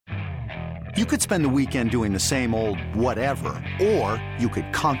You could spend the weekend doing the same old whatever, or you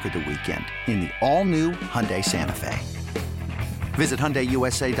could conquer the weekend in the all-new Hyundai Santa Fe. Visit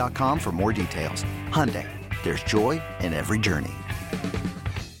HyundaiUSA.com for more details. Hyundai, there's joy in every journey.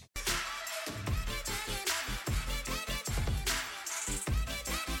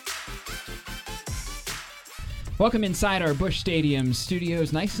 Welcome inside our Busch Stadium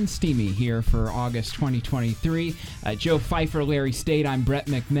studios. Nice and steamy here for August 2023. Joe Pfeiffer, Larry State, I'm Brett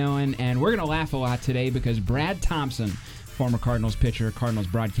McMillan, and we're going to laugh a lot today because Brad Thompson, former Cardinals pitcher, Cardinals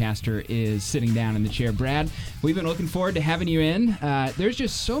broadcaster, is sitting down in the chair. Brad, we've been looking forward to having you in. There's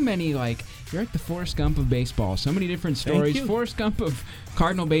just so many, you're like the Forrest Gump of baseball. So many different stories. Forrest Gump of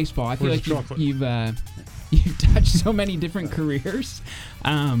Cardinal baseball. I feel like you've touched so many different careers.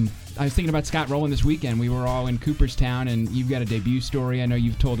 I was thinking about Scott Rowland this weekend. We were all in Cooperstown, and you've got a debut story. I know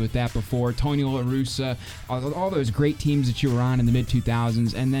you've told with that before. Tony La Russa, all those great teams that you were on in the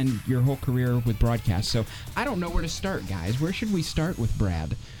mid-2000s, and then your whole career with broadcast. So I don't know where to start, guys. Where should we start with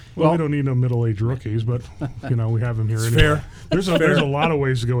Brad? Well, we don't need no middle-aged rookies, but, we have him here anyway. Fair. There's a lot of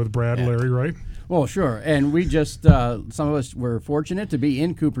ways to go with Brad, Larry, right? Well, sure. And we just, some of us were fortunate to be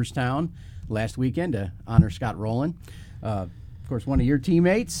in Cooperstown last weekend to honor Scott Rowland. Of course, one of your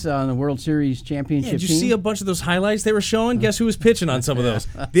teammates on the World Series championship did you team. see a bunch of those highlights they were showing? Guess who was pitching on some of those?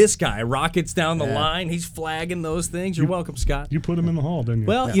 This guy, rockets down the line. He's flagging those things. You're welcome, Scott. You put him in the hall, didn't you?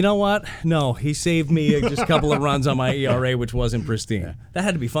 Well, you know what? No, he saved me just a couple of runs on my ERA, which wasn't pristine. Yeah. That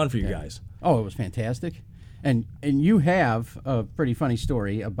had to be fun for you guys. Oh, it was fantastic. And you have a pretty funny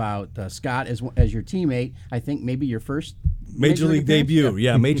story about Scott as your teammate. I think maybe your first Major League debut.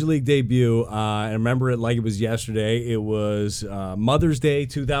 Yeah, Major League debut. I remember it like it was yesterday. It was Mother's Day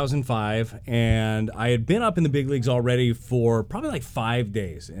 2005, and I had been up in the big leagues already for probably like 5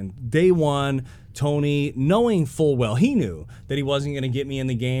 days. And day one, Tony, knowing full well, he knew that he wasn't going to get me in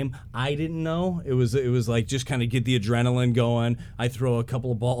the game. I didn't know. It was like just kind of get the adrenaline going. I throw a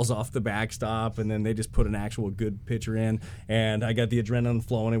couple of balls off the backstop, and then they just put an actual good pitcher in, and I got the adrenaline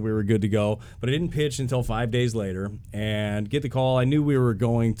flowing, and we were good to go. But I didn't pitch until 5 days later, and get the call. I knew I was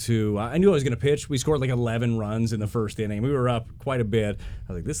going to pitch. We scored like 11 runs in the first inning. We were up quite a bit.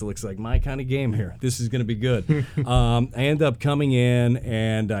 I was like, this looks like my kind of game here. This is going to be good. I ended up coming in,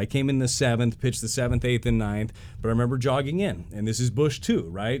 and I came in the seventh, pitched the 7th, 8th, and 9th, but I remember jogging in, and this is Busch 2,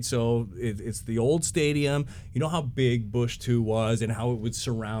 right? So it's the old stadium. You know how big Busch 2 was and how it would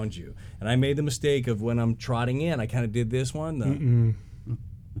surround you. And I made the mistake of when I'm trotting in, I kind of did this one,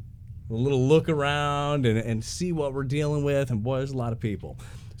 a little look around and see what we're dealing with, and boy, there's a lot of people.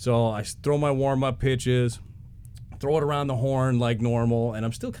 So I throw my warm-up pitches, throw it around the horn like normal, and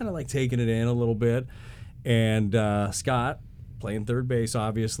I'm still kind of like taking it in a little bit, and Scott, playing third base,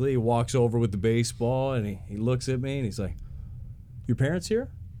 obviously. He walks over with the baseball, and he looks at me, and he's like, your parents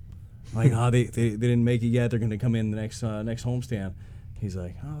here? I'm like, oh, they didn't make it yet. They're going to come in the next homestand. He's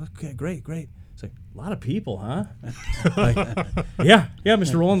like, oh, okay, great. It's like, a lot of people, huh? Like, yeah,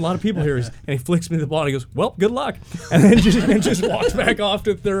 Mr. Rowland, a lot of people here. And he flicks me the ball, and he goes, well, good luck. And then just walks back off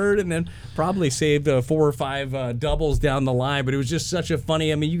to third, and then probably saved 4 or 5 doubles down the line. But it was just such a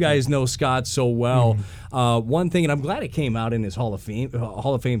funny, you guys know Scott so well. One thing, and I'm glad it came out in his Hall of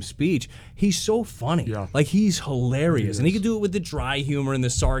Fame speech, he's so funny. Yeah. Like, he's hilarious. And he can do it with the dry humor and the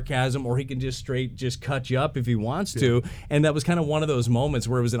sarcasm, or he can just cut you up if he wants to. And that was kind of one of those moments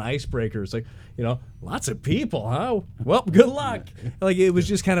where it was an icebreaker. It's like, lots of people, huh? Well, good luck. Like, it was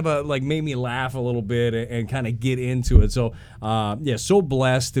just kind of made me laugh a little bit and kind of get into it. So, so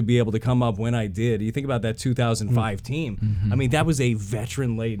blessed to be able to come up when I did. You think about that 2005 team. Mm-hmm. That was a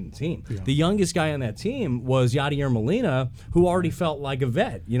veteran-laden team. Yeah. The youngest guy on that team was Yadier Molina, who already felt like a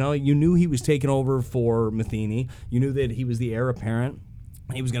vet. You knew he was taking over for Matheny. You knew that he was the heir apparent.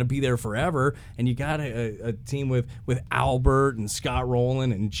 He was going to be there forever, and you got a team with Albert and Scott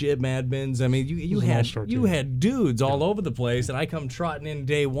Rowland and Jim Edmonds. You had dudes all over the place, and I come trotting in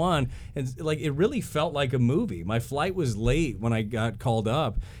day one, and it really felt like a movie. My flight was late when I got called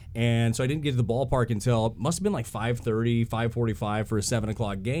up, and so I didn't get to the ballpark until it must have been like 5:30, 5:45 for a 7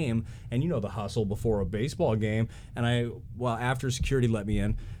 o'clock game, and the hustle before a baseball game. And after security let me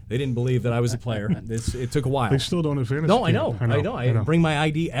in, they didn't believe that I was a player. It took a while. They still don't have fantasy. No, I know. I bring my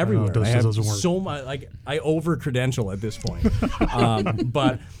ID everywhere. I have doesn't work. So much. I over-credential at this point.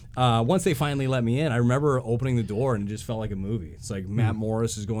 But once they finally let me in, I remember opening the door and it just felt like a movie. It's like Matt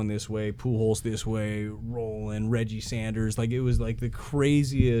Morris is going this way, Pujols this way, Rowland, Reggie Sanders. It was like the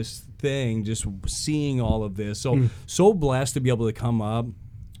craziest thing just seeing all of this. So blessed to be able to come up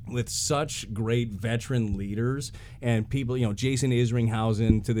with such great veteran leaders and people, Jason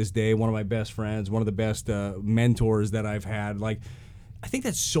Isringhausen to this day, one of my best friends, one of the best mentors that I've had. I think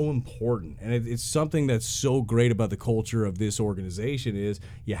that's so important, and it's something that's so great about the culture of this organization is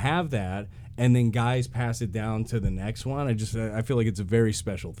you have that, and then guys pass it down to the next one. I feel like it's a very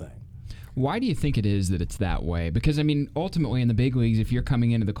special thing. Why do you think it is that it's that way? Because, I mean, ultimately in the big leagues, if you're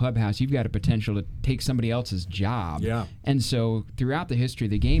coming into the clubhouse, you've got a potential to take somebody else's job. Yeah. And so throughout the history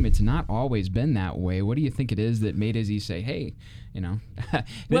of the game, it's not always been that way. What do you think it is that made Izzy say, hey,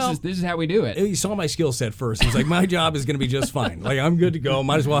 this is how we do it? He saw my skill set first. He's like, my job is going to be just fine. Like, I'm good to go.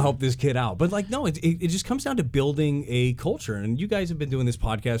 Might as well help this kid out. But, like, no, it just comes down to building a culture. And you guys have been doing this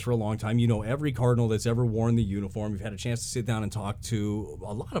podcast for a long time. You know every Cardinal that's ever worn the uniform. You've had a chance to sit down and talk to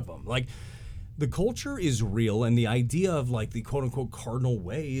a lot of them. Like, the culture is real, and the idea of like the quote unquote Cardinal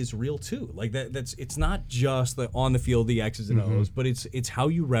way is real too. Like it's not just the on the field, the X's and O's, but it's how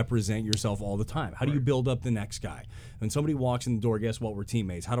you represent yourself all the time. How do you build up the next guy? When somebody walks in the door, guess what? We're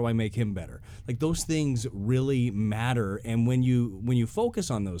teammates. How do I make him better? Like those things really matter. And when you focus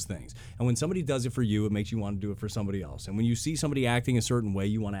on those things, and when somebody does it for you, it makes you want to do it for somebody else. And when you see somebody acting a certain way,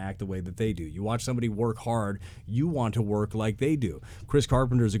 you want to act the way that they do. You watch somebody work hard, you want to work like they do. Chris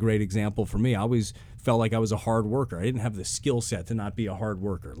Carpenter is a great example for me. I always felt like I was a hard worker. I didn't have the skill set to not be a hard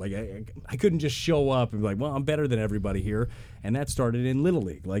worker. Like I couldn't just show up and be like, well, I'm better than everybody here. And that started in Little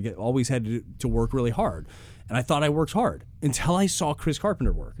League. Like I always had to work really hard. And I thought I worked hard until I saw Chris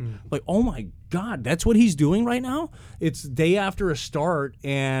Carpenter work. Like, oh my God, that's what he's doing right now? It's day after a start,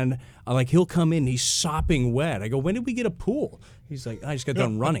 and like he'll come in, he's sopping wet. I go, when did we get a pool? He's like, I just got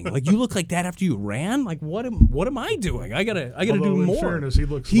done running. Like, you look like that after you ran? Like, what am I doing? I gotta do more. In fairness, he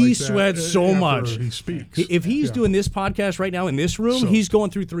looks he like sweats that so after much. He speaks. If he's doing this podcast right now in this room, he's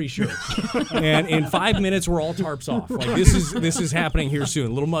going through 3 shirts. And in 5 minutes, we're all tarps off. Like this is happening here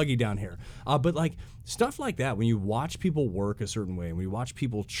soon. A little muggy down here. But like stuff like that, when you watch people work a certain way, and when you watch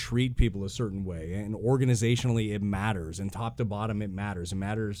people treat people a certain way, and organizationally it matters, and top to bottom it matters. It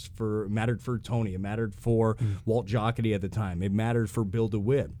mattered for Tony. It mattered for Walt Jocketty at the time. It mattered for Bill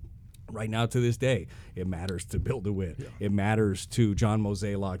DeWitt. Right now to this day, it matters to Bill DeWitt. Yeah. It matters to John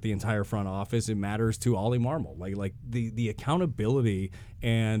Mozeliak, the entire front office. It matters to Ollie Marmol. Like the accountability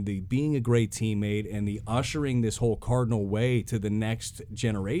and the being a great teammate and the ushering this whole Cardinal way to the next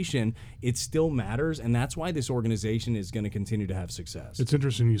generation, it still matters, and that's why this organization is going to continue to have success. It's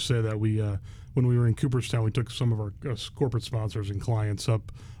interesting you say that. We when we were in Cooperstown, we took some of our corporate sponsors and clients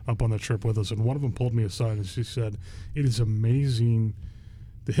up on the trip with us, and one of them pulled me aside and she said, "It is amazing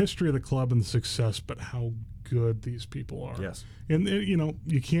the history of the club and the success, but how good these people are." Yes. And,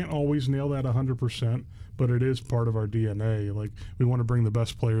 you can't always nail that 100%, but it is part of our DNA. Like, we want to bring the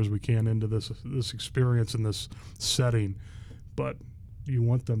best players we can into this experience and this setting, but you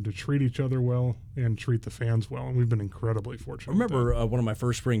want them to treat each other well and treat the fans well, and we've been incredibly fortunate. I remember one of my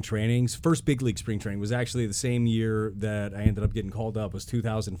first big league spring training was actually the same year that I ended up getting called up, was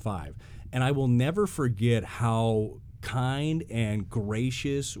 2005. And I will never forget how kind and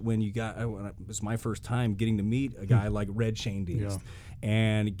gracious when it was my first time getting to meet a guy like Red Shanedeans,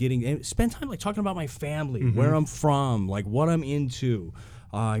 and spend time like talking about my family, where I'm from, like what I'm into.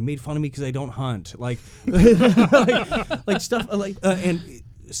 He made fun of me because I don't hunt, like like stuff like and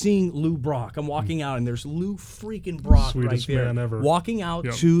seeing Lou Brock. I'm walking out and there's Lou freaking Brock Sweetest right there, man ever. walking out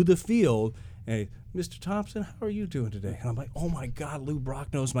to the field. And Mr. Thompson, how are you doing today? And I'm like, oh my God, Lou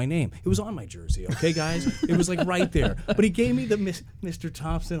Brock knows my name. It was on my jersey, okay, guys? It was like right there. But he gave me the Mr.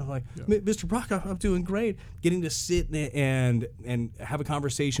 Thompson. I'm like, Mr. Brock, I'm doing great. Getting to sit and have a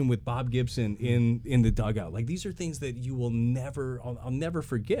conversation with Bob Gibson in the dugout. Like, these are things that you will I'll never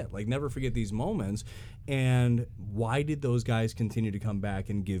forget. Like, never forget these moments. And why did those guys continue to come back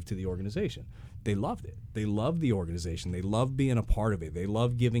and give to the organization? They loved it. They loved the organization. They loved being a part of it. They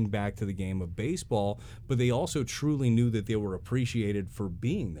loved giving back to the game of baseball, but they also truly knew that they were appreciated for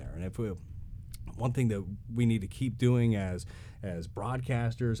being there. And one thing that we need to keep doing as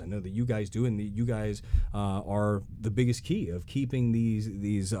broadcasters, I know that you guys do, and you guys are the biggest key of keeping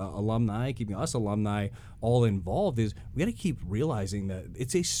these alumni, keeping us alumni all involved, is we got to keep realizing that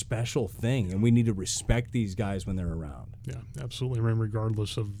it's a special thing, and we need to respect these guys when they're around. Yeah, absolutely. I mean,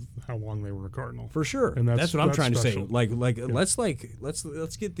 regardless of how long they were a Cardinal, for sure. And that's what I'm trying to say.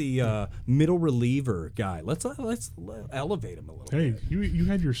 Let's get the middle reliever guy. Let's elevate him a little. Hey, bit. you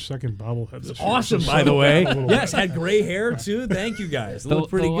had your second bobblehead this year. Awesome, by the way. Yes, had gray hair too. Thank you guys. It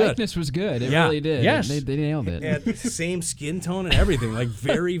looked pretty the good. likeness was good. It really did. Yes, they nailed it. Had same skin tone and everything. Like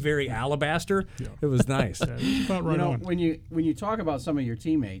very, very alabaster. Yeah. It was nice. Yeah, it's about right on. When you talk about some of your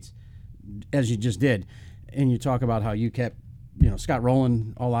teammates, as you just did, and you talk about how you kept, Scott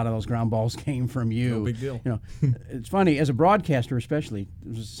Rowland, a lot of those ground balls came from you. No big deal. It's funny, as a broadcaster especially,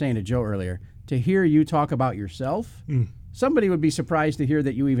 I was saying to Joe earlier, to hear you talk about yourself somebody would be surprised to hear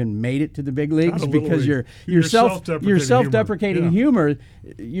that you even made it to the big leagues, Not a little because league. your Self-deprecating self-deprecating humor.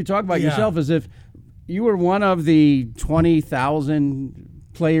 You talk about yourself as if you were one of the 20,000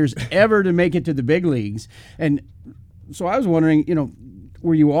 players ever to make it to the big leagues. And so I was wondering,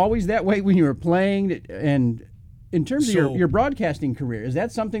 were you always that way when you were playing? And in terms of your broadcasting career, is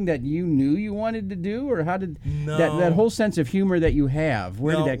that something that you knew you wanted to do, or how did that whole sense of humor that you have,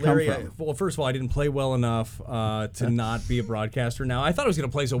 where did that come from? Well, first of all, I didn't play well enough to not be a broadcaster. Now, I thought I was going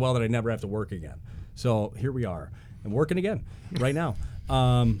to play so well that I'd never have to work again. So here we are. I'm working again right now.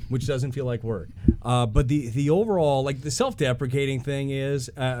 Which doesn't feel like work. But the overall, like the self-deprecating thing is,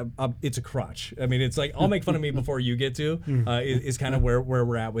 it's a crutch. I mean, it's like, I'll make fun of me before you get to, is kind of where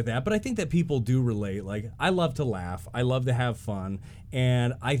we're at with that. But I think that people do relate. Like, I love to laugh. I love to have fun.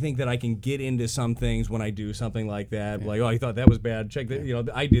 And I think that I can get into some things when I do something like that. Yeah. Like, oh, I thought that was bad. Check that,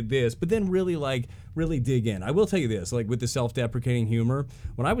 I did this. But then really dig in. I will tell you this, like with the self-deprecating humor,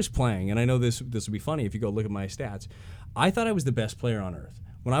 when I was playing, and I know this will be funny if you go look at my stats, I thought I was the best player on earth.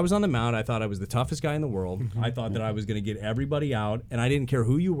 When I was on the mound, I thought I was the toughest guy in the world. I thought that I was going to get everybody out, and I didn't care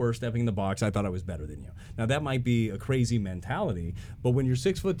who you were stepping in the box. I thought I was better than you. Now, that might be a crazy mentality, but when you're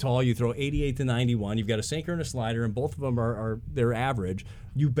 6 foot tall, you throw 88 to 91, you've got a sinker and a slider, and both of them are they're average,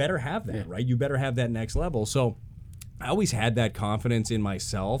 you better have that, right? You better have that next level. So I always had that confidence in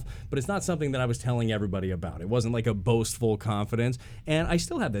myself, but it's not something that I was telling everybody about. It wasn't like a boastful confidence, and I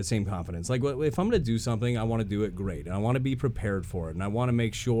still have that same confidence. Like, if I'm going to do something, I want to do it great, and I want to be prepared for it, and I want to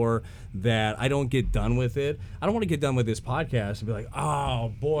make sure that I don't get done with it. I don't want to get done with this podcast and be like,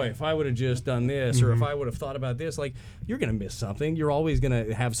 oh, boy, if I would have just done this, or if I would have thought about this. Like, you're going to miss something. You're always going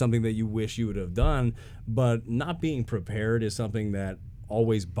to have something that you wish you would have done, but not being prepared is something that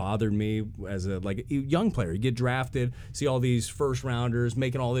always bothered me as a young player. You get drafted, see all these first rounders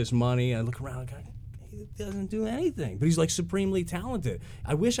making all this money, and I look around and he doesn't do anything, but he's like supremely talented.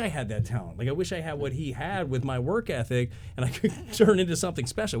 I wish I had that talent. Like, I wish I had what he had with my work ethic, and I could turn into something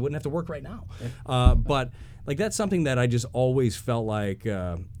special. I wouldn't have to work right now. But like, that's something that I just always felt like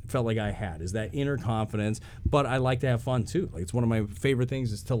I had, is that inner confidence. But I like to have fun too. Like, it's one of my favorite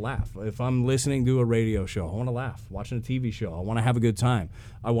things is to laugh. If I'm listening to a radio show, I want to laugh. Watching a TV show, I want to have a good time.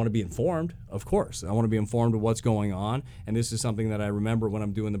 I want to be informed, of course. I want to be informed of what's going on. And this is something that I remember when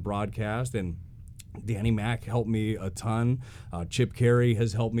I'm doing the broadcast. And Danny Mack helped me a ton. Chip Carey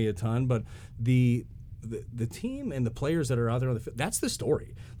has helped me a ton. But the team and the players that are out there on the field, that's the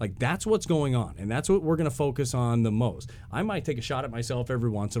story. Like, that's what's going on, and that's what we're going to focus on the most. I might take a shot at myself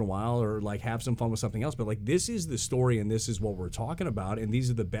every once in a while, or like have some fun with something else, but like, this is the story, and this is what we're talking about, and these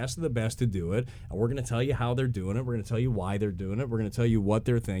are the best of the best to do it, and we're going to tell you how they're doing it. We're going to tell you why they're doing it. We're going to tell you what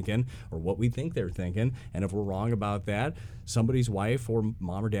they're thinking, or what we think they're thinking, and if we're wrong about that, somebody's wife or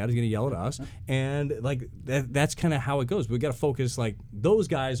mom or dad is going to yell at us, and like that's kind of how it goes. We got to focus. Like, those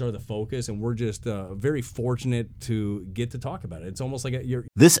guys are the focus, and we're just very fortunate to get to talk about it. It's almost like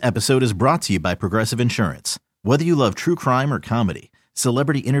This episode is brought to you by Progressive Insurance. Whether you love true crime or comedy,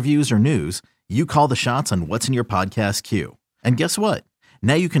 celebrity interviews or news, you call the shots on what's in your podcast queue. And guess what?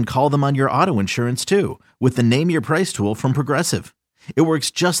 Now you can call them on your auto insurance too, with the Name Your Price tool from Progressive. It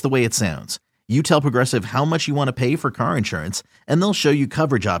works just the way it sounds. You tell Progressive how much you want to pay for car insurance, and they'll show you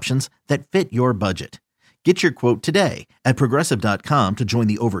coverage options that fit your budget. Get your quote today at Progressive.com to join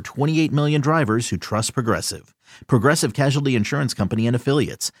the over 28 million drivers who trust Progressive. Progressive Casualty Insurance Company and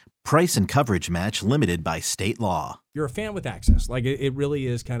Affiliates. Price and coverage match limited by state law. You're a fan with access. Like, it really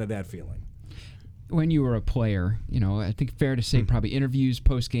is kind of that feeling. When you were a player, I think fair to say probably interviews,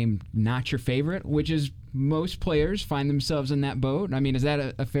 post-game, not your favorite, which is most players find themselves in that boat. I mean, is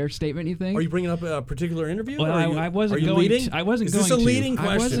that a fair statement, you think? Are you bringing up a particular interview? Well, I wasn't going leading? to. I wasn't is going to. Is this a leading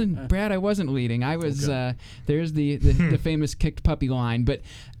question? Brad, I wasn't leading. I was, there's the famous kicked puppy line, but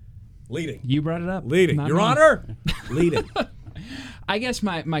leading. You brought it up. Leading. Your Honor, leading. I guess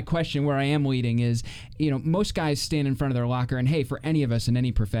my question where I am leading is, most guys stand in front of their locker, and hey, for any of us in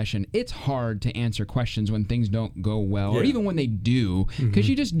any profession, it's hard to answer questions when things don't go well, or even when they do, because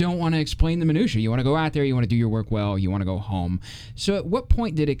you just don't want to explain the minutia. You want to go out there, you want to do your work well, you want to go home. So at what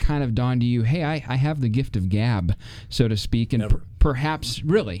point did it kind of dawn to you, hey, I have the gift of gab, so to speak, and perhaps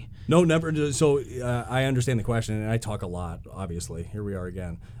really? No, never. So I understand the question, and I talk a lot, obviously. Here we are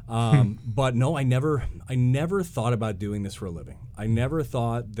again. But no, I never thought about doing this for a living. I never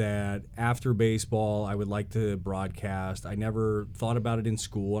thought that after baseball I would like to broadcast. I never thought about it in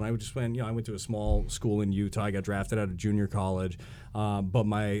school, and I just went, I went to a small school in Utah. I got drafted out of junior college. But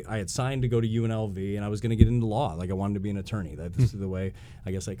I had signed to go to UNLV, and I was going to get into law. Like, I wanted to be an attorney. That's the way.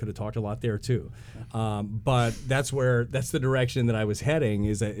 I guess I could have talked a lot there too. But that's the direction that I was heading.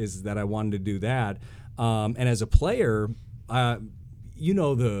 Is that I wanted to do that. And as a player, you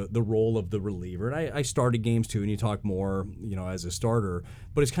know the role of the reliever. And I started games too, and you talk more, as a starter.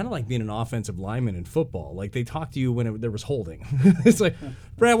 But it's kind of like being an offensive lineman in football. Like they talk to you when there was holding. It's like,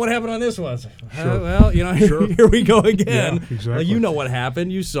 Brad, what happened on this one? Sure. Well, here we go again. Yeah, exactly. Like, you know what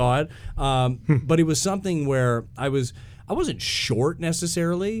happened. You saw it. But it was something where I wasn't short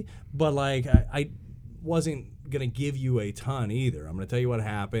necessarily, but like I wasn't going to give you a ton either. I'm going to tell you what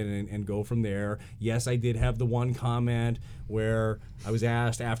happened and go from there. Yes, I did have the one comment where I was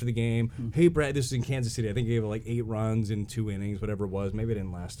asked after the game, hey, Brad, this is in Kansas City. I think I gave it like 8 runs in 2 innings, whatever it was. Maybe it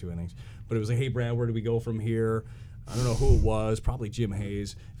didn't last 2 innings. But it was like, hey, Brad, where do we go from here? I don't know who it was, probably Jim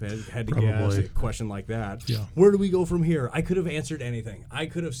Hayes, if I had to guess a question like that. Yeah. Where do we go from here? I could have answered anything. I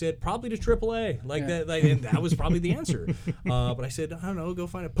could have said probably to AAA, and that was probably the answer. But I said, I don't know, go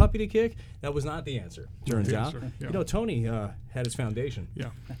find a puppy to kick. That was not the answer, turns out. Yeah. Tony had his foundation. Yeah.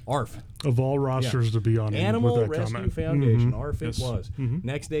 ARF. Of all rosters to be on Animal with that Rescue comment. Foundation, ARF Yes. it was.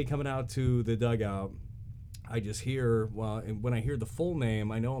 Next day coming out to the dugout, I just hear, and when I hear the full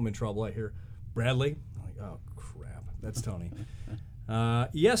name, I know I'm in trouble. I hear Bradley. I'm like, oh, crap. That's Tony.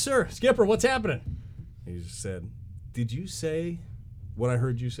 Yes, sir. Skipper, what's happening? He just said, did you say what I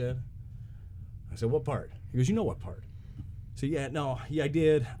heard you said? I said, what part? He goes, you know what part? So, yeah, I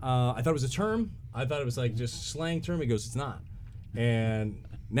did. I thought it was a term. I thought it was like just slang term. He goes, it's not. And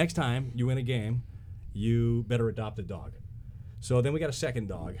next time you win a game, you better adopt a dog. So then we got a second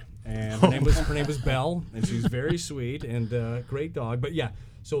dog, and her name was Belle, and she's very sweet and great dog. But yeah,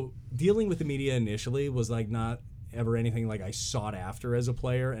 so dealing with the media initially was like not ever anything like I sought after as a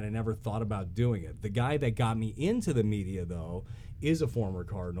player, and I never thought about doing it. The guy that got me into the media, though, is a former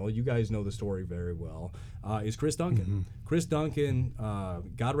Cardinal. You guys know the story very well. Is Chris Duncan. Chris Duncan,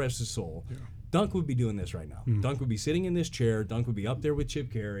 God rest his soul. Yeah. Dunk would be doing this right now. Dunk would be sitting in this chair. Dunk would be up there with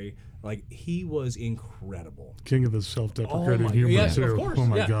Chip Carey. Like, he was incredible. King of the self-deprecating humor, yes, too. Of course. Oh,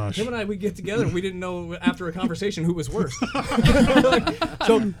 my gosh. Him and I, we'd get together, and we didn't know after a conversation who was worse.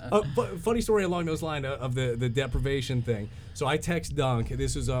 Funny story along those lines of the deprivation thing. So I text Dunk.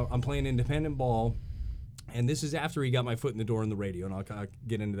 This is I'm playing independent ball, and this is after he got my foot in the door in the radio, and I'll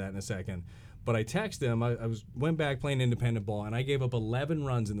get into that in a second. But I texted him. I went back playing independent ball, and I gave up 11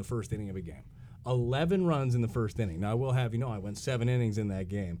 runs in the first inning of a game. 11 runs in the first inning. Now, I will have I went 7 innings in that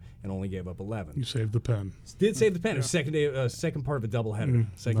game and only gave up 11. You saved the pen. Did save the pen. It was second part of a doubleheader.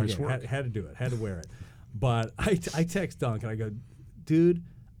 Second nice game. work. Had to do it. Had to wear it. But I text Dunk, and I go, dude,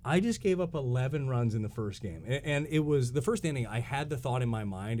 I just gave up 11 runs in the first game. And it was the first inning, I had the thought in my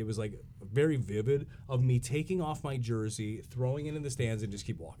mind. It was like very vivid of me taking off my jersey, throwing it in the stands, and just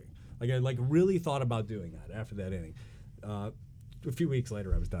keep walking. Like, I really thought about doing that after that inning. A few weeks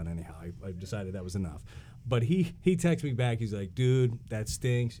later, I was done anyhow. I decided that was enough. But he texted me back. He's like, dude, that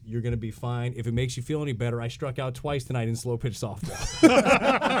stinks. You're going to be fine. If it makes you feel any better, I struck out twice tonight in slow pitch softball.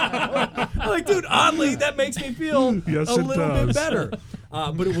 I'm like, dude, oddly, that makes me feel a little bit better.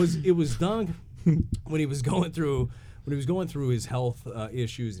 But it was Dunk when he was going through his health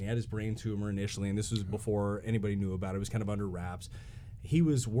issues, and he had his brain tumor initially, and this was before anybody knew about it. It was kind of under wraps. He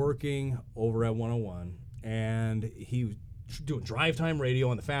was working over at 101, and he was doing drive time radio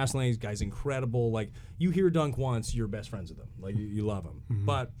on the fast lanes. Guy's incredible. Like, you hear Dunk once, you're best friends with him. Like, you love him.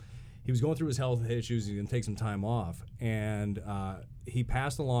 But he was going through his health issues. He's going to take some time off, and he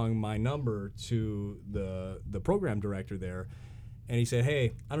passed along my number to the program director there, and he said,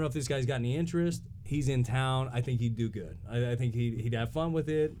 hey, I don't know if this guy's got any interest. He's in town. I think he'd do good. I think he'd have fun with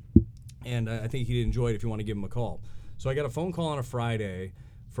it, and I think he'd enjoy it if you want to give him a call. So I got a phone call on a Friday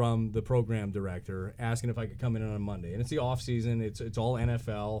from the program director asking if I could come in on a Monday. And it's the off season. It's all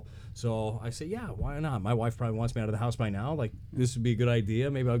NFL. So I said, yeah, why not? My wife probably wants me out of the house by now. Like, this would be a good idea.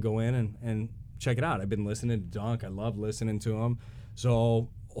 Maybe I'll go in and check it out. I've been listening to Dunk. I love listening to him. So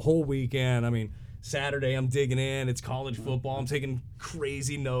whole weekend, I mean, Saturday I'm digging in. It's college football. I'm taking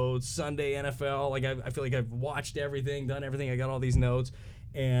crazy notes. Sunday NFL. Like, I feel like I've watched everything, done everything. I got all these notes.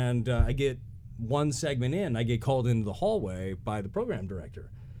 And I get one segment in. I get called into the hallway by the program director.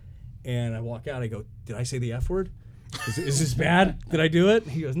 And I walk out. I go, did I say the F word? Is this bad? Did I do it?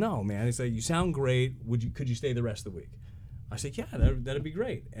 He goes, no, man. He said, you sound great. Could you stay the rest of the week? I said, yeah, that'd be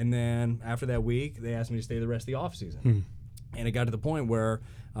great. And then after that week, they asked me to stay the rest of the off season. And it got to the point where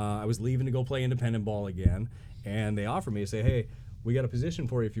I was leaving to go play independent ball again. And they offered me to say, hey, we got a position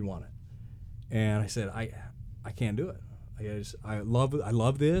for you if you want it. And I said, I can't do it. I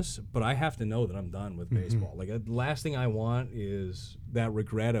love this, but I have to know that I'm done with baseball. Like, the last thing I want is that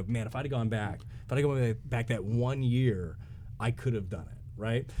regret of, man, if I'd have gone back that 1 year, I could have done it,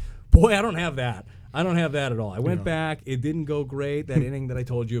 right? Boy, I don't have that. I don't have that at all. I went back. It didn't go great. That inning that I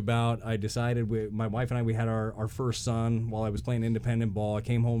told you about, I decided, my wife and I, we had our first son while I was playing independent ball. I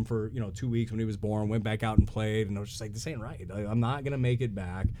came home for 2 weeks when he was born, went back out and played, and I was just like, this ain't right. I'm not going to make it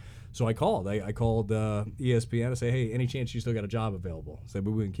back. So I called. I called ESPN to say, hey, any chance you still got a job available? Said,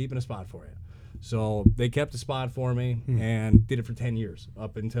 we've been keeping a spot for you. So they kept a spot for me and did it for 10 years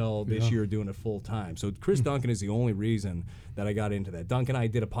up until this year doing it full time. So Chris Duncan is the only reason that I got into that. Duncan and I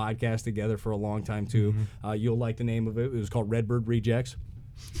did a podcast together for a long time too. You'll like the name of it. It was called Redbird Rejects.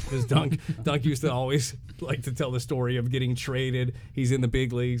 Because Dunk used to always like to tell the story of getting traded. He's in the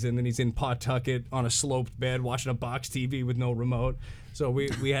big leagues, and then he's in Pawtucket on a sloped bed watching a box TV with no remote. So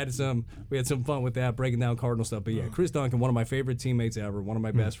we had some fun with that, breaking down Cardinal stuff. But yeah, Chris Duncan, one of my favorite teammates ever, one of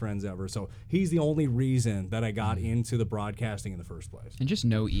my best friends ever. So he's the only reason that I got into the broadcasting in the first place. And just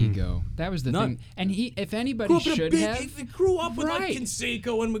no ego. That was the thing. And he, if anybody should have, he grew up with like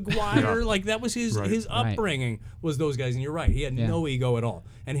Canseco and McGuire. Like that was his upbringing was those guys. And you're right, he had no ego at all.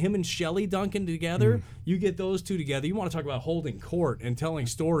 And him and Shelly Duncan together, you get those two together. You want to talk about holding court and telling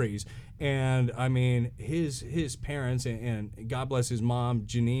stories. And I mean, his parents and God bless his mom,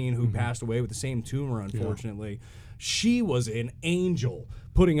 Janine, who passed away with the same tumor, unfortunately. She was an angel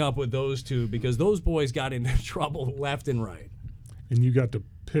putting up with those two because those boys got into trouble left and right. And you got to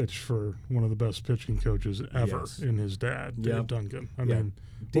pitch for one of the best pitching coaches ever in his dad, Dave Duncan. I mean,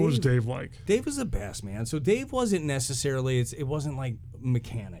 what was Dave like? Dave was the best, man. So Dave wasn't necessarily, it wasn't like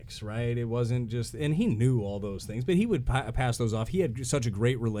mechanics, right? It wasn't just, and he knew all those things, but he would pass those off. He had such a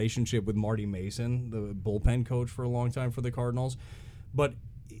great relationship with Marty Mason, the bullpen coach for a long time for the Cardinals. But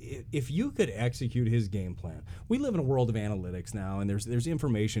if you could execute his game plan, we live in a world of analytics now, and there's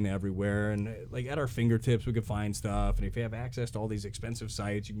information everywhere, and like at our fingertips we could find stuff, and if you have access to all these expensive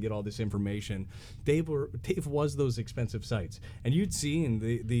sites, you can get all this information. Dave was those expensive sites, and you'd see in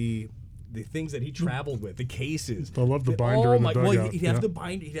the things that he traveled with, the cases. I love the binder in the dugout. Well, he'd have the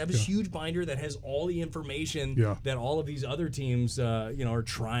binder. He'd have his huge binder that has all the information that all of these other teams, are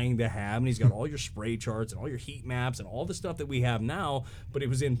trying to have. And he's got all your spray charts and all your heat maps and all the stuff that we have now. But it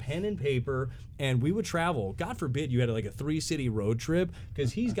was in pen and paper, and we would travel. God forbid you had like a 3-city road trip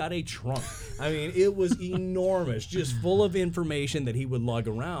because he's got a trunk. I mean, it was enormous, just full of information that he would lug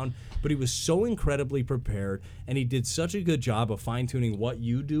around. But he was so incredibly prepared, and he did such a good job of fine-tuning what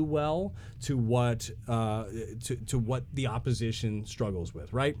you do well to what to what the opposition struggles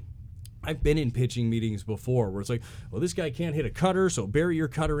with, right? I've been in pitching meetings before where it's like, well, this guy can't hit a cutter, so bury your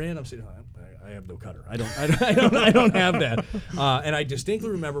cutter in. I'm saying, I have no cutter. I don't have that. And I distinctly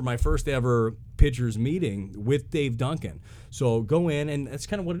remember my first ever pitchers meeting with Dave Duncan. So go in, and that's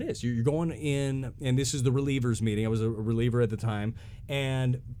kind of what it is. You're going in, and this is the relievers meeting. I was a reliever at the time,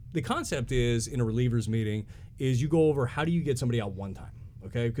 and the concept is in a relievers meeting is you go over how do you get somebody out one time,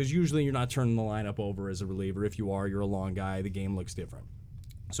 okay? Because usually you're not turning the lineup over as a reliever. If you are, you're a long guy. The game looks different.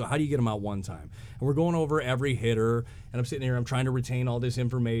 So how do you get them out one time? And we're going over every hitter, and I'm sitting here, I'm trying to retain all this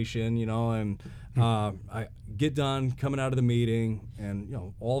information, and I get done coming out of the meeting, and,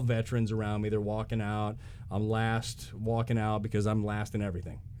 all veterans around me, they're walking out. I'm last walking out because I'm last in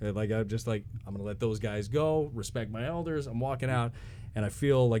everything. I'm going to let those guys go, respect my elders. I'm walking out, and I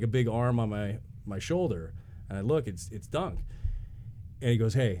feel like a big arm on my shoulder, and I look, it's Dunk. And he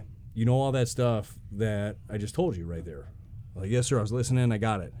goes, hey, you know all that stuff that I just told you right there? I'm like, yes, sir, I was listening, I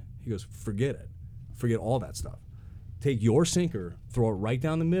got it. He goes, forget it. Forget all that stuff. Take your sinker, throw it right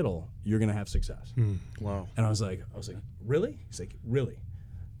down the middle, you're going to have success. Wow. And I was like, really? He's like, really?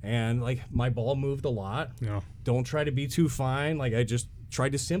 And, my ball moved a lot. Yeah. Don't try to be too fine. I just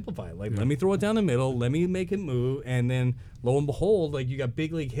tried to simplify it. Let me throw it down the middle, let me make it move, and then, lo and behold, you got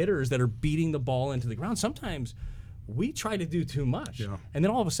big league hitters that are beating the ball into the ground. Sometimes we try to do too much. Yeah. And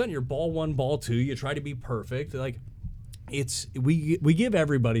then all of a sudden, you're ball one, ball two, you try to be perfect. We give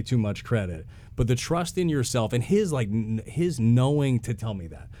everybody too much credit, but the trust in yourself and his knowing to tell me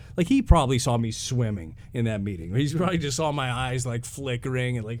that, he probably saw me swimming in that meeting. He probably just saw my eyes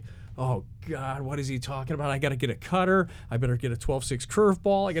flickering and oh God, what is he talking about? I got to get a cutter. I better get a 12-6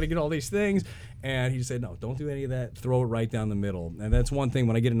 curveball. I got to get all these things. And he said, no, don't do any of that. Throw it right down the middle. And that's one thing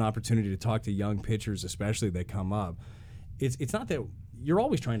when I get an opportunity to talk to young pitchers, especially that come up. It's not that you're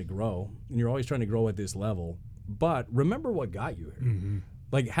always trying to grow and you're always trying to grow at this level. But remember what got you here.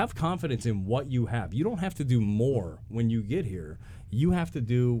 Mm-hmm. Have confidence in what you have. You don't have to do more when you get here. You have to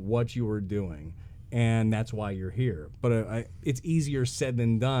do what you are doing, and that's why you're here. But it's easier said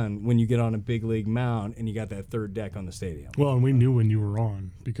than done when you get on a big league mound and you got that third deck on the stadium. Well, and we knew when you were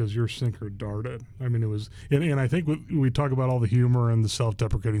on because your sinker darted. I mean, it was – and I think we talk about all the humor and the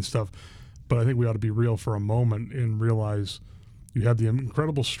self-deprecating stuff, but I think we ought to be real for a moment and realize – You had the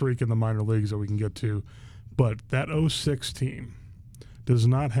incredible streak in the minor leagues that we can get to, but that 06 team does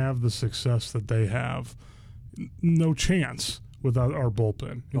not have the success that they have. No chance without our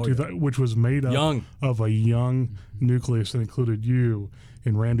bullpen, which was made up of a young nucleus that included you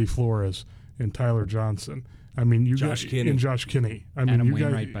and Randy Flores and Tyler Johnson. I mean, you Josh got Kinney. And Josh Kinney. I mean, Adam you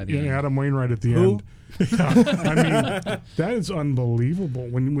Wainwright got by the end. Adam Wainwright at the Who? end. Yeah, I mean, that is unbelievable.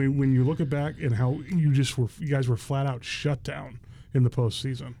 When you look back and how you guys were flat out shut down in the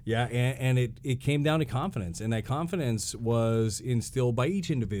postseason. Yeah, and it came down to confidence, and that confidence was instilled by each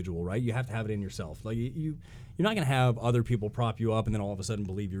individual, right? You have to have it in yourself. Like you're not going to have other people prop you up and then all of a sudden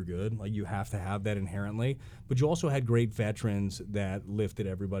believe you're good. Like you have to have that inherently. But you also had great veterans that lifted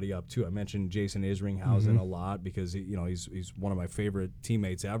everybody up too. I mentioned Jason Isringhausen a lot because he's one of my favorite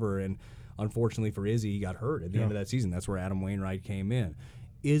teammates ever, and unfortunately for Izzy, he got hurt at the end of that season. That's where Adam Wainwright came in.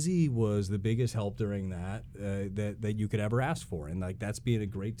 Izzy was the biggest help during that that you could ever ask for, and like that's being a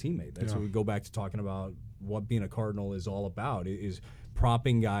great teammate. That's what we go back to talking about what being a Cardinal is all about, is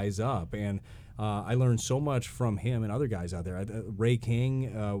propping guys up. And I learned so much from him and other guys out there. Ray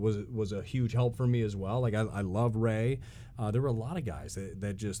King was a huge help for me as well. Like I love Ray. There were a lot of guys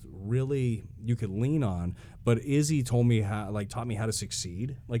that just really you could lean on. But Izzy taught me how to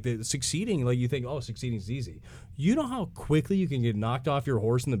succeed. Like succeeding, like you think, oh, succeeding is easy. You know how quickly you can get knocked off your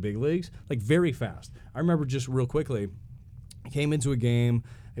horse in the big leagues? Like very fast. I remember just real quickly, I came into a game.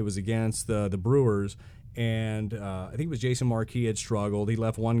 It was against the Brewers, and I think it was Jason Marquis had struggled. He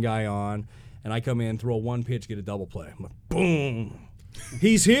left one guy on, and I come in, throw a one pitch, get a double play. I'm like, boom.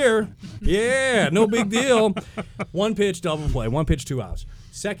 He's here. Yeah, no big deal. One pitch, double play. One pitch, 2 outs.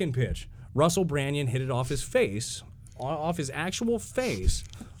 Second pitch, Russell Branyan hit it off his face, off his actual face,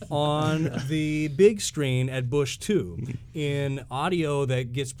 on the big screen at Busch 2 in audio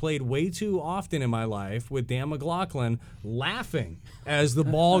that gets played way too often in my life with Dan McLaughlin laughing as the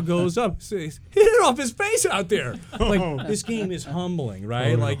ball goes up. So hit it off his face out there. Like, this game is humbling,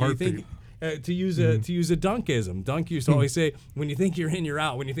 right? Like, you think... to use a Dunkism. Dunk used to always say, when you think you're in, you're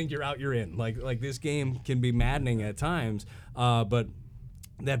out. When you think you're out, you're in. Like this game can be maddening at times. But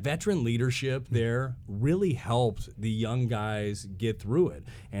that veteran leadership there really helped the young guys get through it.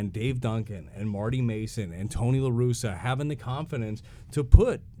 And Dave Duncan and Marty Mason and Tony La Russa having the confidence to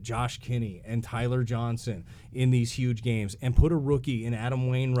put Josh Kinney and Tyler Johnson in these huge games and put a rookie in Adam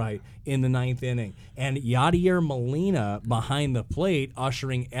Wainwright in the 9th inning and Yadier Molina behind the plate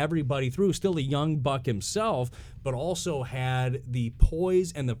ushering everybody through, still a young buck himself, but also had the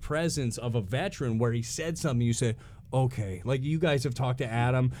poise and the presence of a veteran where he said something you said, okay, like you guys have talked to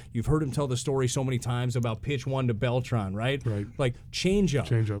Adam. You've heard him tell the story so many times about pitch 1 to Beltran, right? Right. Like changeup.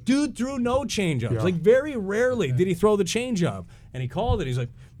 Changeup. Dude threw no changeups. Yeah. Like very rarely did he throw the changeup. And he called it. He's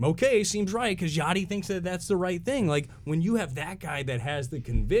like, okay, seems right because Yachty thinks that that's the right thing. Like when you have that guy that has the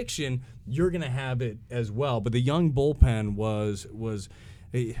conviction, you're going to have it as well. But the young bullpen was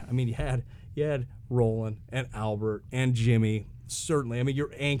I mean, you had Roland and Albert and Jimmy. Certainly. I mean,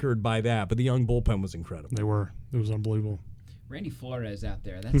 you're anchored by that, but the young bullpen was incredible. They were. It was unbelievable. Randy Flores out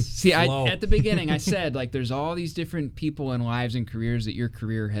there. That's at the beginning I said, like, there's all these different people and lives and careers that your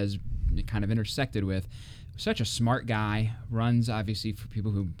career has kind of intersected with. Such a smart guy, runs, obviously, for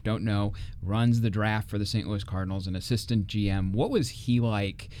people who don't know, runs the draft for the St. Louis Cardinals, an assistant GM. What was he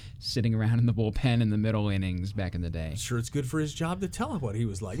like sitting around in the bullpen in the middle innings back in the day? Sure, it's good for his job to tell what he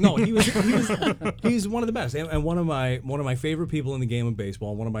was like. No, he's one of the best, and one of my favorite people in the game of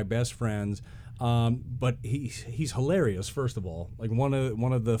baseball, one of my best friends. But he's hilarious. First of all, like one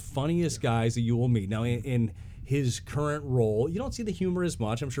of the funniest guys that you will meet. Now in his current role, you don't see the humor as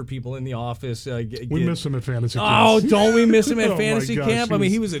much. I'm sure people in the office we miss him at fantasy camp. Oh, don't we miss him at Oh, fantasy my gosh, camp? I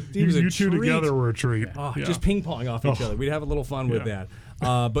mean, he was a you two treat. together were a treat. Oh, Yeah. Just ping pong off each other. We'd have a little fun with that.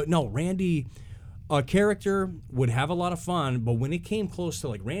 But no, Randy, a character, would have a lot of fun. But when it came close to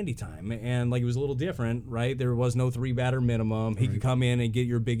like Randy time, and like it was a little different, right? There was no 3-batter minimum. He could come in and get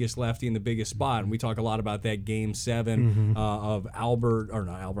your biggest lefty in the biggest spot. And we talk a lot about that Game 7 of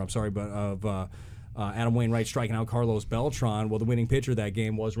Adam Wainwright striking out Carlos Beltran. Well, the winning pitcher that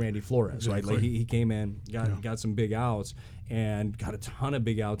game was Randy Flores, right? Like he came in, got some big outs, and got a ton of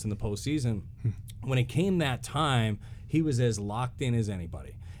big outs in the postseason. When it came that time, he was as locked in as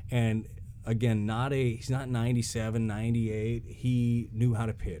anybody. And again, he's not 97, 98. He knew how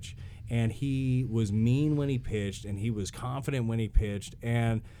to pitch. And he was mean when he pitched, and he was confident when he pitched.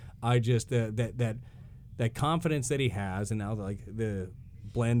 And I just, that confidence that he has, and now like the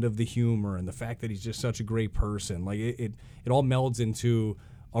blend of the humor and the fact that he's just such a great person, like it all melds into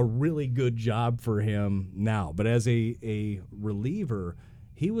a really good job for him now. But as a reliever,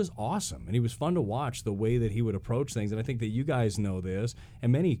 he was awesome, and he was fun to watch the way that he would approach things. And I think that you guys know this,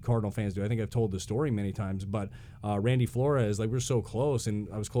 and many Cardinal fans do. I think I've told the story many times, but Randy Flores, like, we're so close, and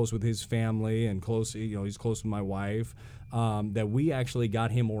I was close with his family, and close, he's close with my wife, that we actually got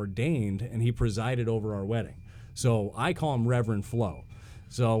him ordained, and he presided over our wedding. So I call him Reverend Flo.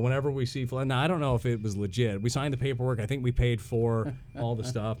 So whenever we see Flo, now I don't know if it was legit. We signed the paperwork. I think we paid for all the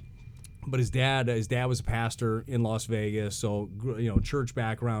stuff. But his dad was a pastor in Las Vegas, so church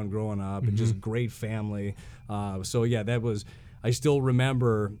background growing up, and just great family. So yeah, that was. I still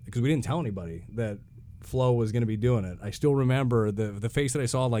remember, because we didn't tell anybody that Flo was going to be doing it. I still remember the face that I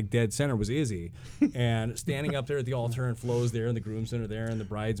saw, like, dead center was Izzy, and standing up there at the altar, and Flo's there, and the groomsmen are there, and the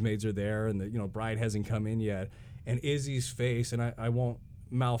bridesmaids are there, and the bride hasn't come in yet, and Izzy's face, and I won't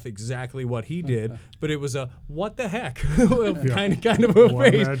mouth exactly what he did, but it was a what the heck kind of a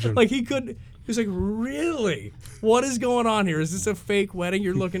face. Imagine. Like, he was like, really? What is going on here? Is this a fake wedding?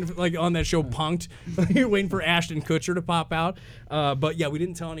 You're looking for, like, on that show Punk'd. You're waiting for Ashton Kutcher to pop out. But yeah, we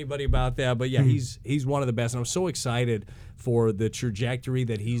didn't tell anybody about that. But yeah, he's one of the best, and I'm so excited for the trajectory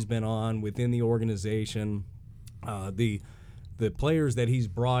that he's been on within the organization. The players that he's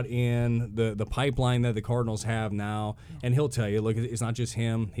brought in, the pipeline that the Cardinals have now, and he'll tell you, look, it's not just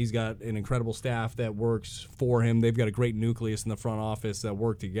him. He's got an incredible staff that works for him. They've got a great nucleus in the front office that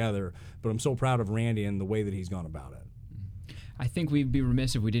work together. But I'm so proud of Randy and the way that he's gone about it. I think we'd be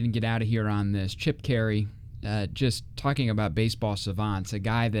remiss if we didn't get out of here on this. Chip Caray, just talking about baseball savants, a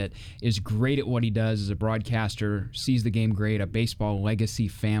guy that is great at what he does as a broadcaster, sees the game great, a baseball legacy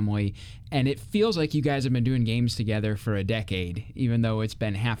family, and it feels like you guys have been doing games together for a decade, even though it's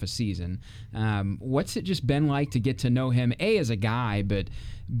been half a season. What's it just been like to get to know him, A, as a guy, but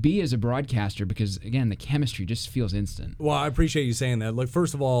B, as a broadcaster? Because, again, the chemistry just feels instant. Well, I appreciate you saying that. Look,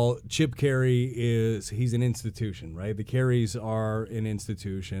 first of all, Chip Caray he's an institution, right? The Carays are an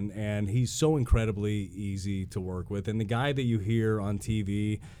institution, and he's so incredibly easy to work with. And the guy that you hear on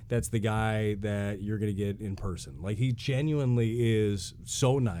TV, that's the guy that you're going to get in person. Like, he genuinely is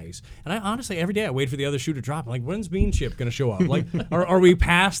so nice. And I honestly, every day I wait for the other shoe to drop. I'm like, when's Bean Chip going to show up? Like, are we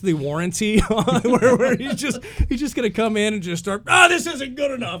past the warranty where he's just going to come in and just start, this isn't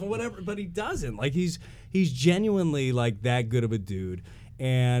good enough or whatever. But he doesn't. Like, he's genuinely, like, that good of a dude.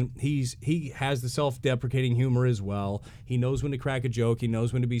 And he has the self-deprecating humor as well. He knows when to crack a joke. He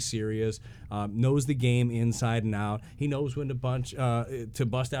knows when to be serious. Knows the game inside and out. He knows when to bust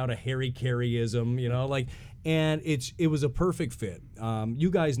out a Harry Carayism, and it was a perfect fit.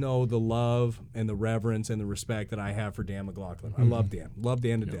 You guys know the love and the reverence and the respect that I have for Dan McLaughlin. I love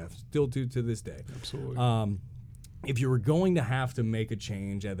Dan to death. Still do to this day. Absolutely. If you were going to have to make a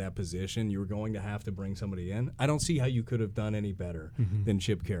change at that position, you were going to have to bring somebody in. I don't see how you could have done any better than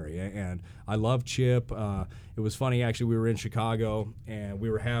Chip Caray. And I love Chip. It was funny, actually, we were in Chicago, and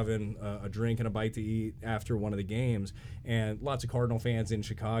we were having a drink and a bite to eat after one of the games, and lots of Cardinal fans in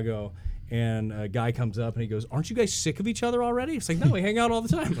Chicago. And a guy comes up and he goes, "Aren't you guys sick of each other already?" It's like, no, we hang out all the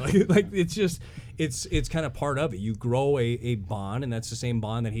time. Like it's just, it's kind of part of it. You grow a bond, and that's the same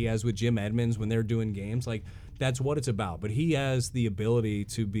bond that he has with Jim Edmonds when they're doing games. Like, that's what it's about. But he has the ability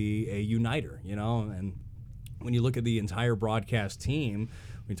to be a uniter, and when you look at the entire broadcast team,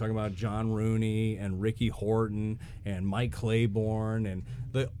 we talk about John Rooney and Ricky Horton and Mike Claiborne, and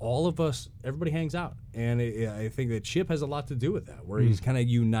all of us, everybody hangs out. And I think that Chip has a lot to do with that, where he's kind of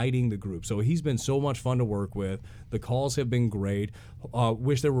uniting the group. So he's been so much fun to work with. The calls have been great.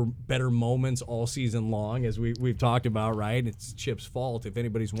 Wish there were better moments all season long, as we've talked about, right? It's Chip's fault, if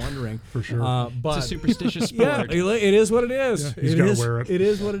anybody's wondering. For sure. But it's a superstitious sport. Yeah, it is what it is. Yeah, he's got to wear it. It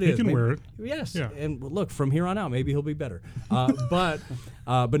is what it is. He can wear it. Yes. Yeah. And look, from here on out, maybe he'll be better. But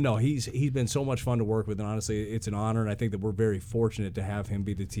no, he's been so much fun to work with, and honestly, it's an honor, and I think that we're very fortunate to have him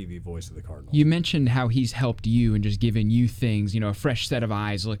be the TV voice of the Cardinals. You mentioned how he's helped you and just given you things, a fresh set of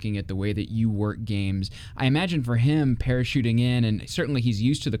eyes looking at the way that you work games. I imagine for him parachuting in, and certainly he's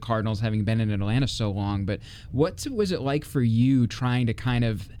used to the Cardinals having been in Atlanta so long, but what was it like for you trying to kind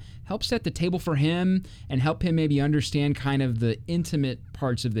of help set the table for him and help him maybe understand kind of the intimate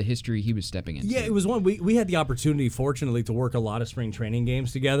parts of the history he was stepping into? Yeah, it was one. We had the opportunity, fortunately, to work a lot of spring training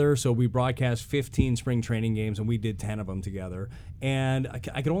games together. So we broadcast 15 spring training games, and we did 10 of them together. And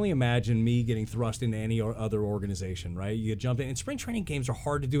I can only imagine me getting thrust into any other organization, right? You jump in, and spring training games are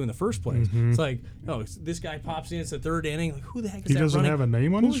hard to do in the first place. It's like, this guy pops in, it's the third inning. Like, who the heck is that running? He doesn't have a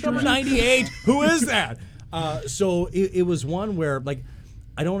name on his jersey? Number 98? Who is that? So it was one where, like,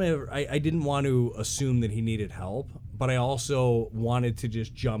 I didn't want to assume that he needed help, but I also wanted to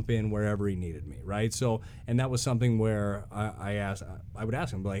just jump in wherever he needed me, right? So, and that was something where I would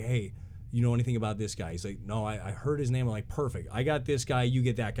ask him, like, hey, you know anything about this guy? He's like, no, I heard his name. I'm like, perfect. I got this guy. You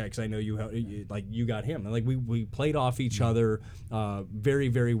get that guy because I know you got him. And like we played off each other very,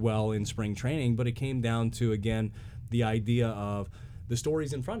 very well in spring training. But it came down to, again, the idea of the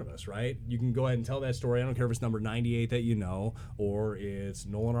story's in front of us, right? You can go ahead and tell that story. I don't care if it's number 98 that you know, or it's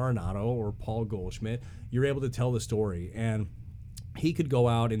Nolan Arenado or Paul Goldschmidt. You're able to tell the story. And he could go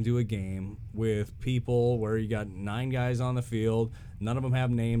out and do a game with people where you got 9 guys on the field, none of them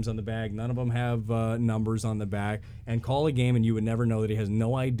have names on the back, none of them have numbers on the back, and call a game and you would never know that he has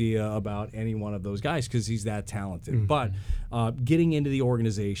no idea about any one of those guys because he's that talented. Mm-hmm. But getting into the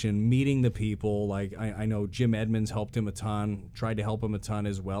organization, meeting the people, like I know Jim Edmonds helped him a ton, tried to help him a ton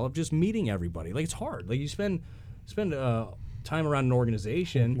as well, of just meeting everybody. Like, it's hard. Like, you spend time around an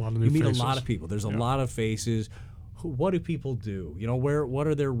organization, you meet faces. A lot of people. There's a lot of faces. What do people do? You know, what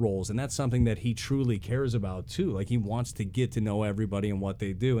are their roles? And that's something that he truly cares about too. Like, he wants to get to know everybody and what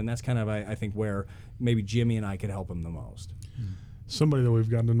they do. And that's kind of, I think, where maybe Jimmy and I could help him the most. Somebody that we've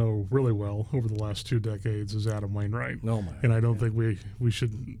gotten to know really well over the last 2 decades is Adam Wainwright. Oh my! And I don't think we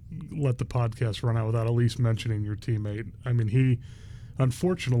should let the podcast run out without at least mentioning your teammate. I mean, he,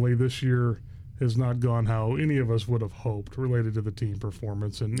 unfortunately, this year has not gone how any of us would have hoped related to the team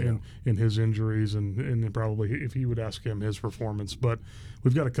performance and his injuries and probably if he would ask him his performance. But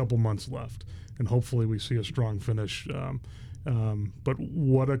we've got a couple months left, and hopefully we see a strong finish. But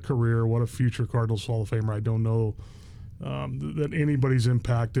what a career, what a future Cardinals Hall of Famer. I don't know that anybody's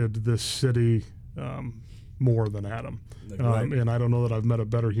impacted this city more than Adam. And I don't know that I've met a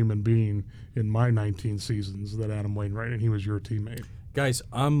better human being in my 19 seasons than Adam Wainwright, and he was your teammate. Guys,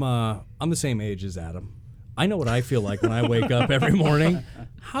 I'm the same age as Adam. I know what I feel like when I wake up every morning.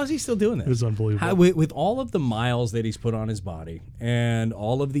 How's he still doing this? It's unbelievable. With all of the miles that he's put on his body and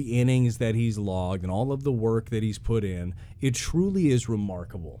all of the innings that he's logged and all of the work that he's put in, it truly is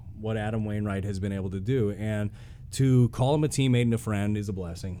remarkable what Adam Wainwright has been able to do. And to call him a teammate and a friend is a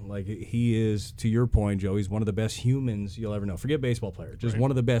blessing. Like, he is, to your point, Joe, he's one of the best humans you'll ever know. Forget baseball player, just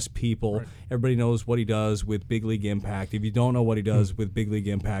one of the best people. Right. Everybody knows what he does with Big League Impact. If you don't know what he does with Big League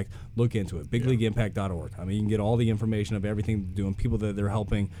Impact, look into it, bigleagueimpact.org. I mean, you can get all the information of everything they're doing, people that they're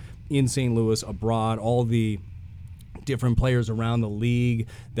helping in St. Louis, abroad, all the different players around the league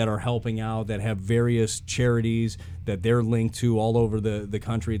that are helping out, that have various charities that they're linked to all over the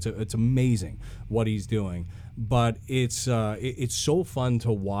country. It's amazing what he's doing. But it's so fun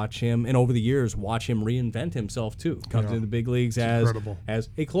to watch him, and over the years, watch him reinvent himself too. Comes into the big leagues as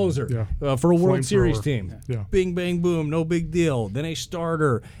a closer for a World Series team. Yeah. Bing, bang, boom, no big deal. Then a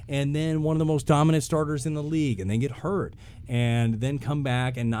starter, and then one of the most dominant starters in the league, and then get hurt, and then come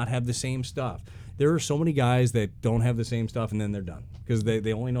back and not have the same stuff. There are so many guys that don't have the same stuff, and then they're done because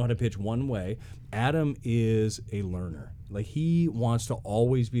they only know how to pitch one way. Adam is a learner. Like, he wants to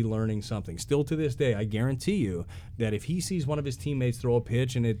always be learning something. Still to this day, I guarantee you that if he sees one of his teammates throw a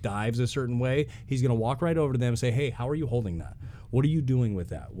pitch and it dives a certain way, he's going to walk right over to them and say, hey, how are you holding that? What are you doing with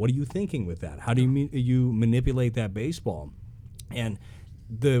that? What are you thinking with that? How do you manipulate that baseball? And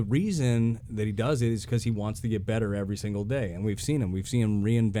the reason that he does it is because he wants to get better every single day. And we've seen him. We've seen him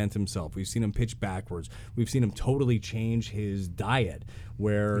reinvent himself. We've seen him pitch backwards. We've seen him totally change his diet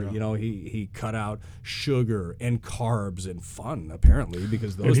where, he cut out sugar and carbs and fun, apparently,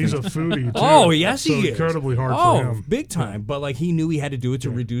 because those he's a foodie, too. Oh, yes, he is. Incredibly hard for him. Big time. But, like, he knew he had to do it to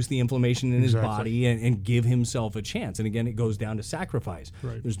reduce the inflammation in his body and give himself a chance. And, again, it goes down to sacrifice.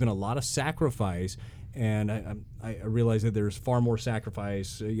 Right. There's been a lot of sacrifice. And I realize that there's far more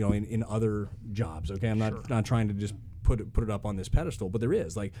sacrifice, in other jobs. Okay, I'm not trying to just put it up on this pedestal, but there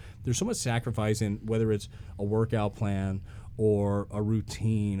is. Like, there's so much sacrifice in whether it's a workout plan or a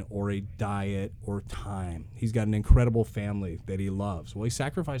routine or a diet or time. He's got an incredible family that he loves. Well, he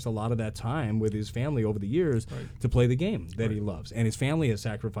sacrificed a lot of that time with his family over the years to play the game that he loves, and his family has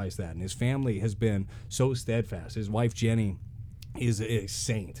sacrificed that, and his family has been so steadfast. His wife Jenny is a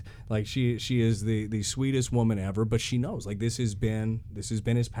saint. Like, she is the sweetest woman ever, but she knows, like, this has been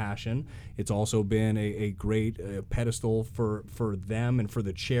his passion. It's also been a great pedestal for them and for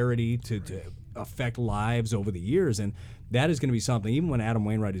the charity to affect lives over the years, and that is going to be something, even when Adam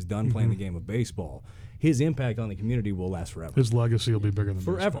Wainwright is done playing the game of baseball, his impact on the community will last forever. His legacy will be bigger than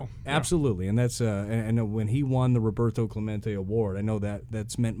forever. Baseball. Absolutely, and that's and when he won the Roberto Clemente Award, I know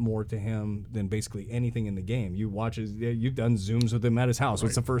that's meant more to him than basically anything in the game. You've done Zooms with him at his house.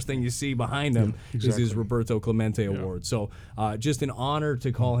 What's the first thing you see behind him is his Roberto Clemente Award. So just an honor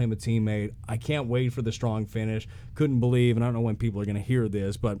to call him a teammate. I can't wait for the strong finish. Couldn't believe, and I don't know when people are going to hear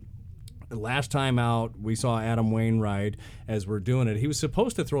this, but last time out, we saw Adam Wainwright as we're doing it. He was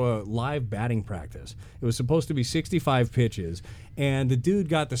supposed to throw a live batting practice. It was supposed to be 65 pitches, And the dude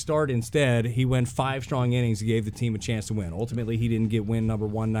got the start instead. He went 5 strong innings. He gave the team a chance to win. Ultimately, he didn't get win number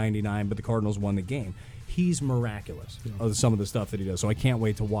 199, but the Cardinals won the game. He's miraculous of some of the stuff that he does. So I can't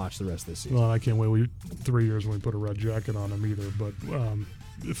wait to watch the rest of this season. Well, I can't wait 3 years when we put a red jacket on him either. But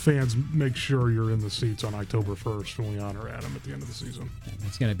fans, make sure you're in the seats on October 1st when we honor Adam at the end of the season.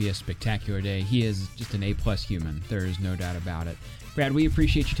 It's going to be a spectacular day. He is just an A-plus human. There is no doubt about it. Brad, we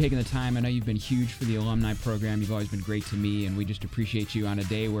appreciate you taking the time. I know you've been huge for the alumni program. You've always been great to me, and we just appreciate you on a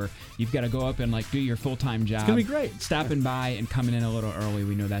day where you've got to go up and do your full-time job. It's going to be great. Stopping by and coming in a little early.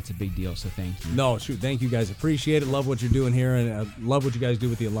 We know that's a big deal, so thank you. No, shoot, thank you guys. Appreciate it. Love what you're doing here, and love what you guys do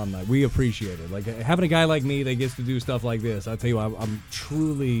with the alumni. We appreciate it. Having a guy like me that gets to do stuff like this, I tell you, I'm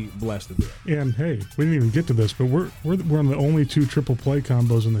truly blessed to do it. And hey, we didn't even get to this, but we're one of the only 2 triple play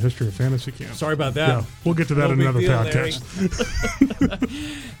combos in the history of fantasy camp. Sorry about that. Yeah, we'll get to that in another podcast.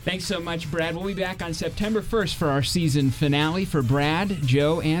 Thanks so much, Brad. We'll be back on September 1st for our season finale. For Brad,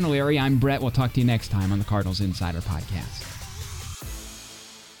 Joe, and Larry, I'm Brett. We'll talk to you next time on the Cardinals Insider Podcast.